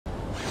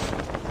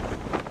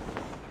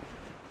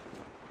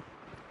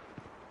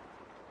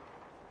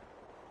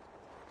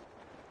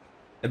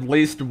At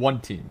least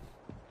one team.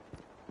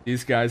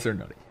 These guys are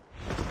nutty.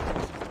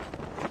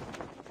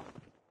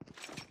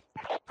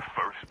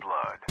 First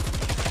blood.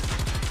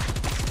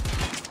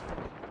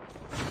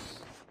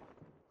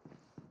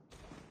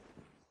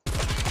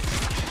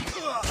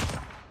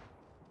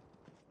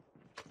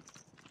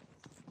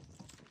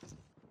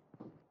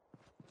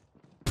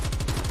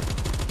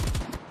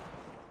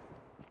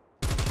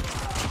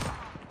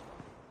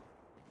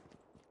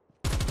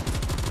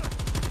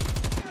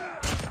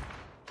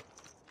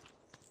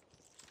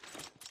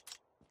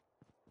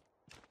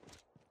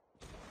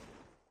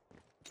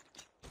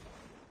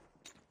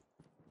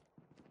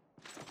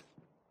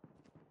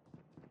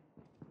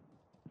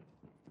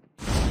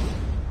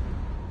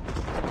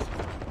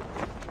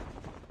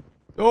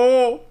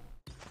 Oh!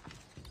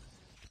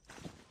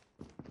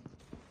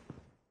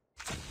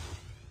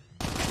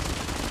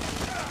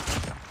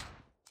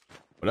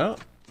 What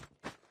up?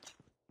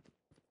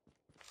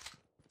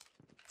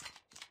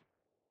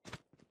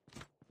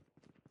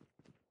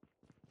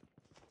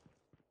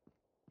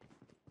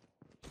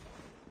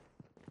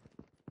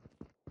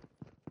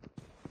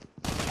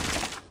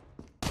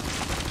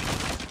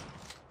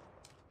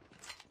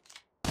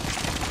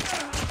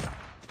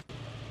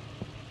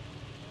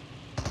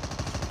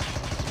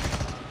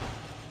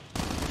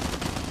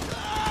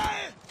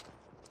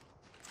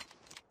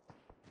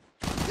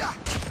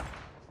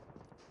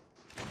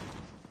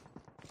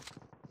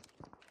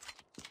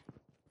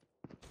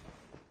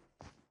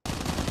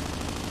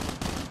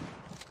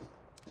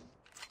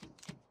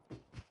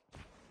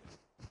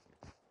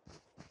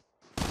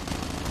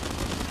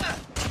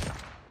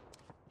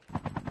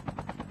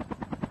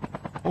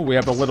 Oh, we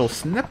have a little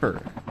snipper.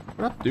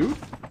 What up, dude?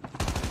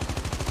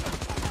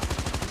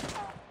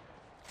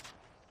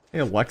 Hey,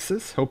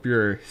 Alexis. Hope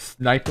you're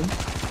sniping.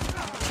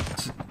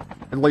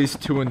 At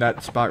least two in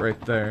that spot right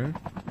there.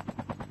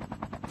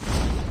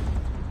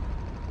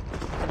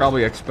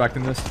 Probably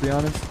expecting this, to be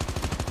honest.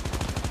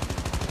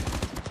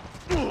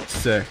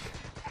 Sick.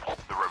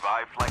 The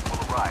revived flight will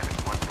arrive in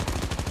 1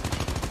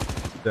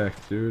 minute. Sick,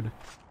 dude.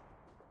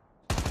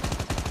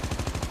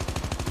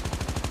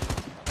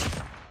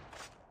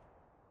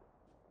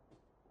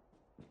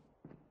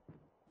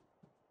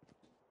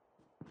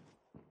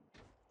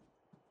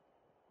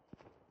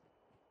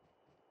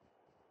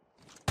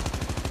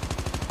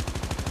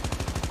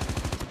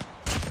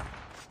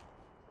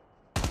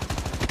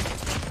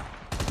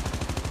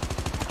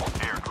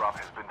 Airdrop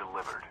has been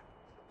delivered.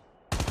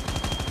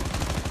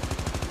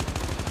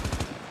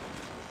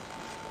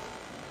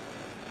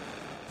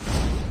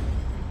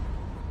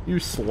 You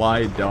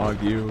sly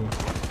dog, you.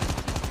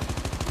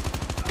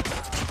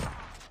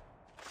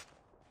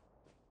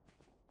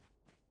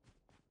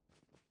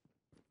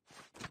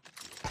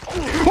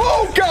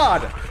 Oh,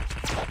 God!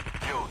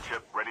 Kill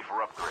chip ready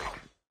for upgrade.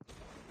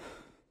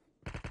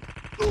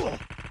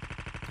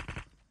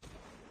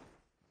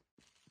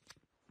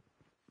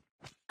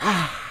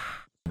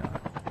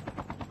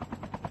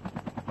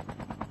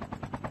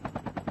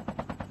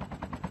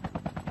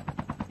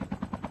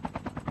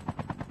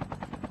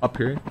 Up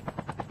here.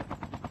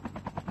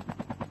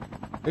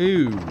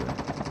 Ooh.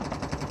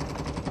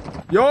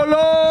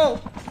 YOLO!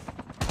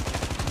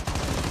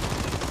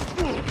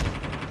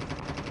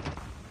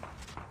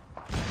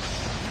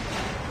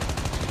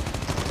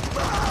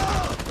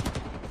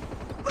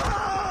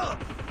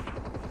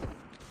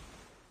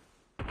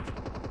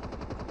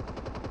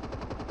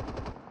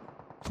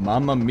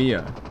 Mamma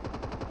mia.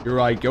 Here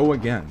I go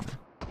again.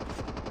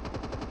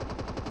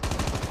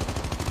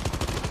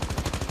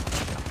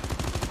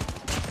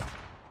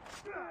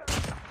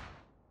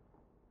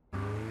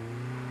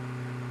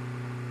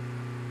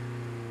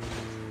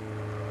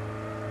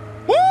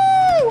 Woo!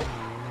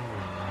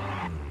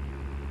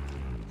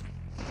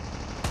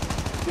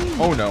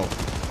 Oh no. A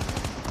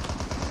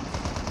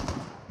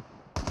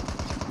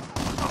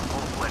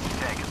full-fledged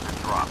tank has been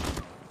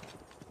dropped.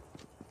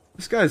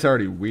 This guy's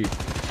already weak.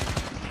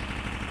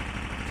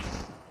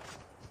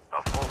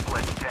 A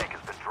full-fledged tank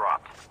has been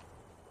dropped.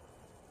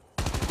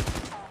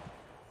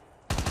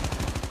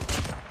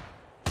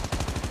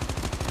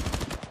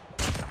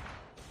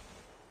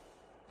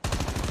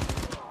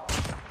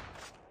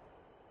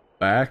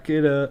 Back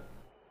it up.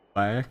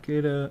 Back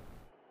it up.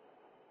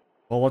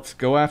 Well, let's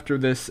go after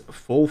this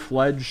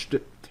full-fledged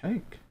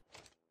tank.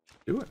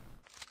 Do it.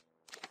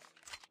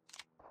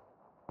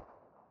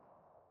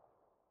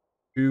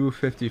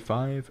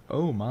 255.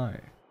 Oh my.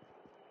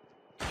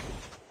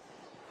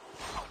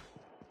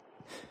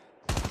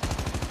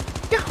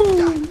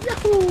 Yahoo!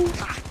 Yahoo!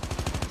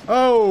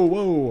 Oh,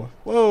 whoa.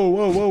 Whoa,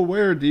 whoa, whoa.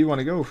 Where do you want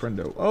to go,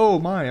 friendo? Oh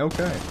my,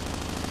 okay.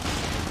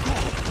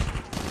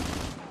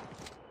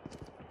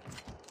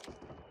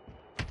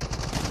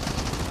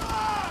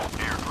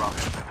 Airdrop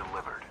has been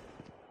delivered.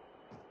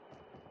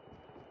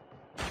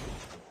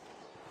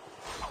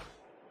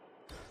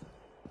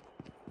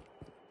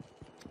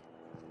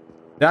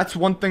 That's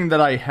one thing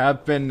that I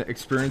have been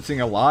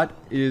experiencing a lot,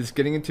 is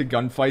getting into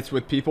gunfights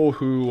with people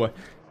who,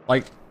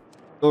 like,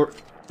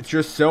 it's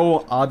just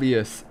so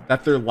obvious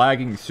that they're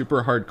lagging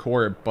super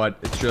hardcore, but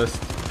it's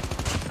just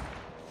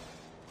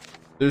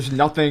There's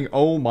nothing,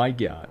 oh my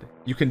god,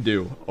 you can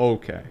do.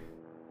 Okay.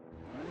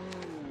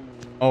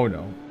 Oh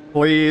no.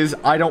 Please,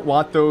 I don't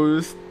want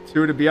those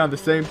two to be on the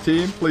same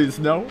team. Please,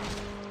 no.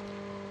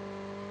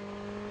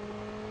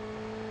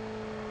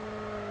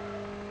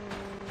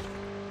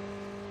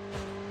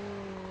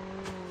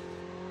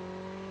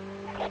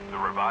 The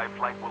revived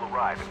flight will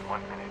arrive in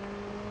 1 minute.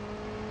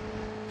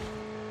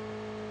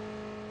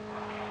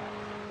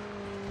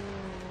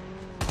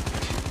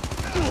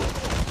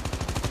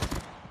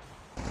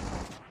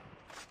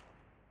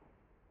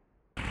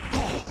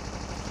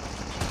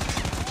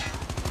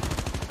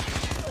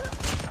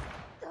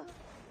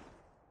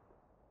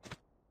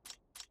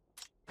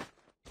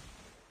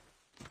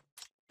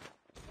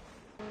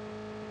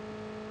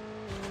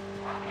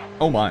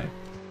 Oh my.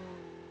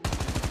 The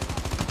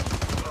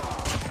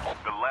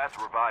last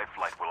revived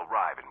flight will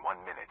arrive in 1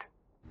 minute.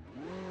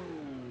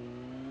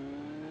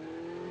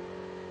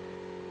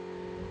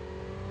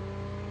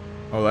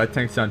 Oh, that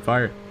tank's on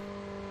fire.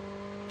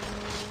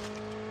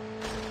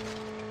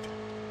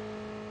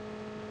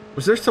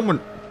 Was there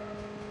someone?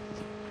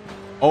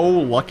 Oh,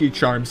 Lucky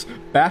Charms.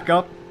 Back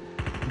up.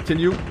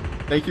 Continue.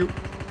 Thank you.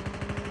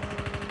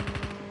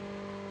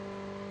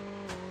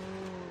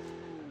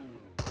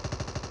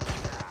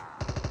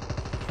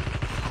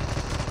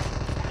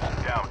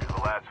 Down to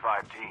the last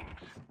 5 teams.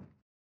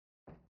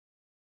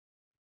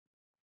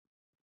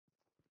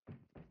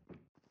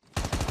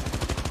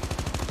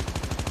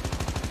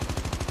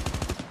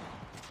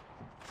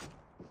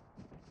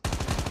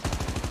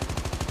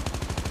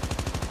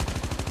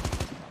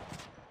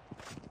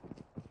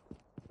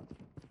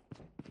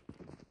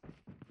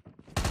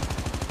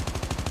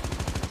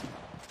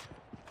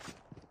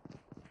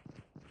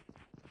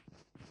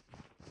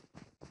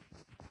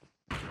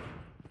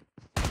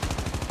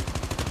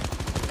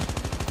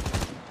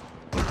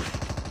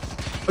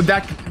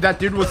 That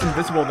dude was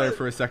invisible there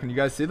for a second. You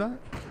guys see that?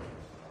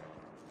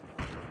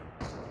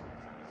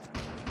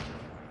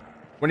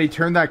 When he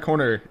turned that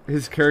corner,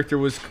 his character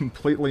was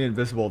completely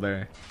invisible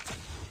there.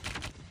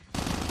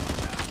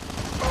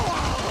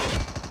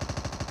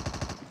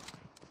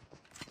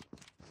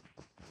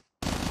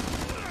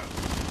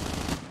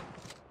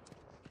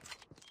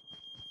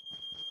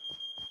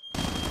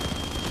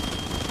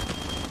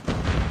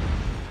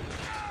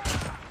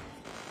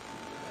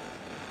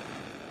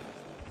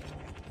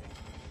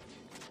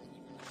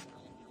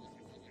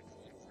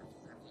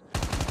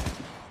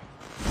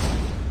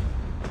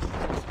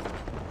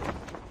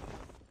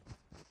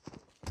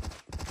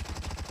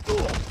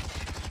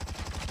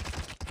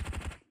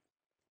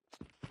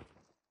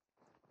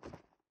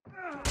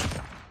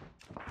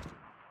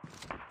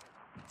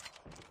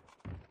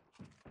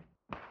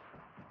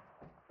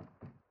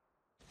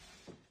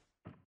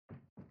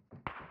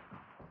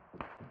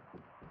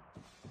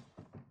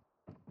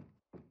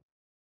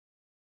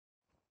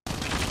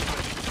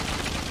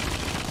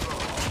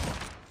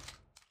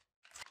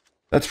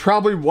 That's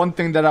probably one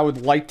thing that I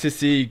would like to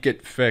see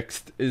get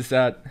fixed, is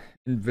that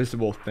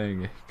invisible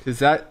thing. Because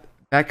that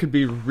could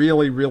be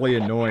really, really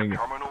annoying.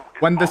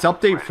 When this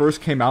update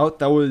first came out,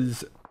 that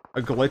was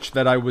a glitch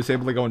that I was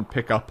able to go and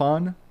pick up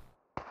on.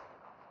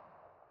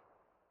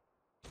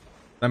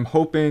 I'm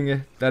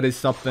hoping that is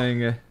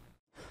something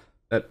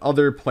that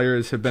other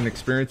players have been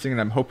experiencing, and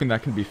I'm hoping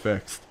that can be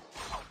fixed.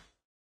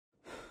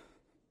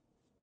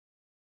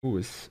 Ooh,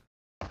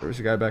 there's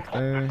a guy back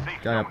there,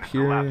 guy up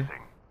here.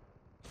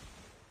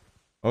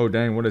 Oh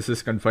dang, what is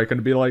this gunfight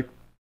gonna be like?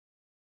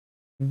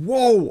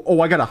 Whoa!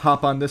 Oh, I gotta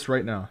hop on this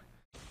right now.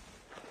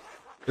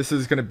 This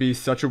is gonna be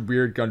such a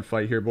weird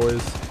gunfight here,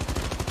 boys.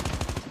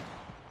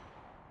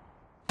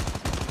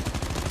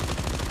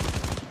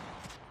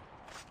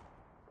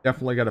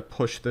 Definitely gotta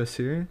push this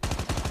here.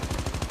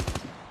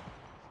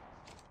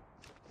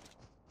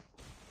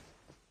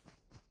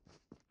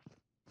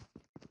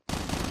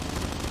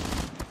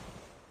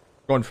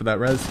 Going for that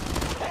res.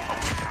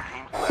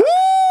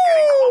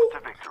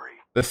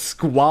 The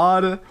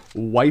squad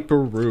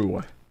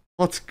wiperoo.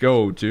 Let's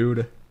go,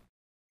 dude.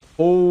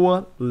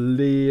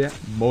 Holy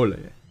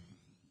moly.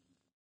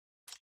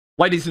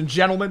 Ladies and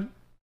gentlemen,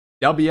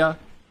 W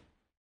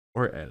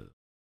or L.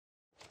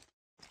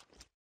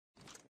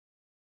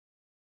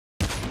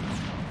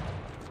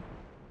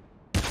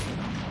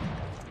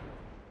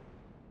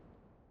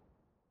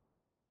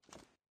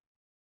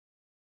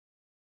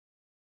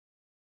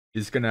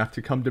 He's gonna have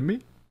to come to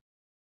me.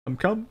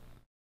 Come.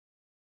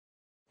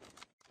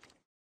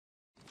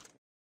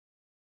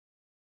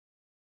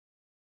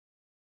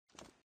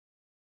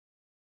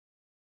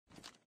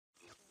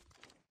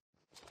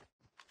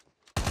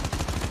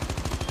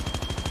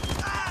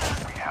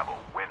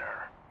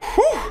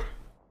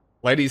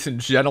 Ladies and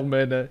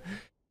gentlemen, the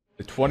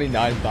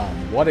 29th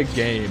bomb. What a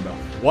game.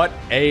 What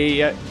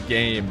a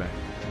game. If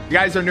you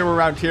guys are new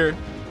around here,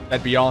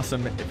 that'd be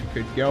awesome if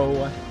you could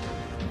go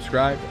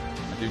subscribe.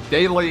 I do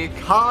daily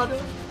COD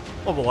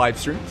level live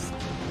streams.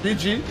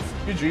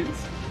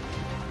 GG's.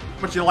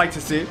 What you like to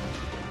see.